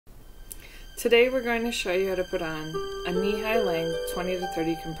Today we're going to show you how to put on a knee-high length 20 to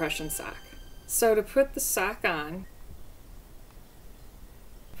 30 compression sock. So to put the sock on,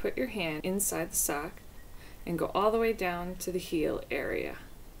 put your hand inside the sock and go all the way down to the heel area.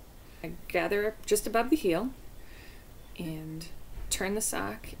 Gather up just above the heel and turn the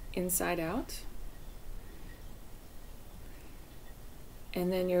sock inside out.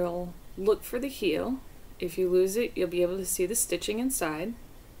 And then you'll look for the heel. If you lose it, you'll be able to see the stitching inside.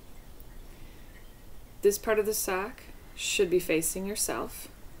 This part of the sock should be facing yourself.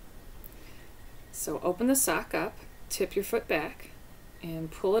 So open the sock up, tip your foot back,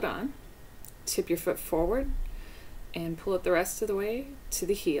 and pull it on. Tip your foot forward and pull it the rest of the way to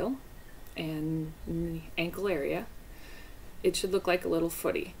the heel and the ankle area. It should look like a little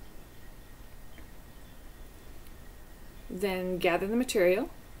footy. Then gather the material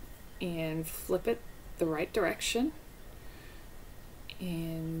and flip it the right direction.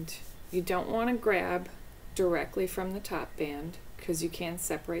 And you don't want to grab directly from the top band because you can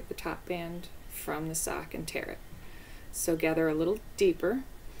separate the top band from the sock and tear it. So gather a little deeper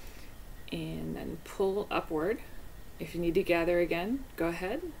and then pull upward. If you need to gather again, go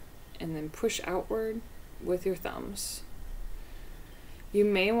ahead and then push outward with your thumbs. You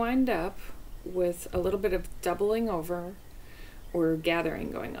may wind up with a little bit of doubling over or gathering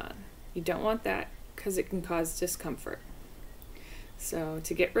going on. You don't want that because it can cause discomfort. So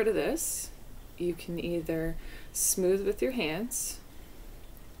to get rid of this, you can either smooth with your hands.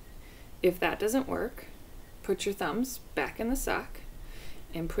 If that doesn't work, put your thumbs back in the sock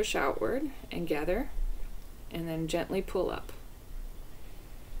and push outward and gather, and then gently pull up.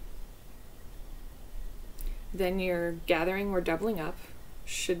 Then your gathering or doubling up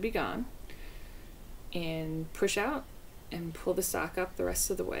should be gone, and push out and pull the sock up the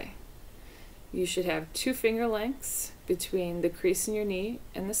rest of the way. You should have 2 finger lengths between the crease in your knee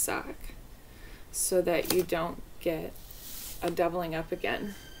and the sock so that you don't get a doubling up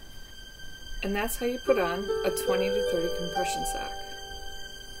again. And that's how you put on a 20 to 30 compression sock.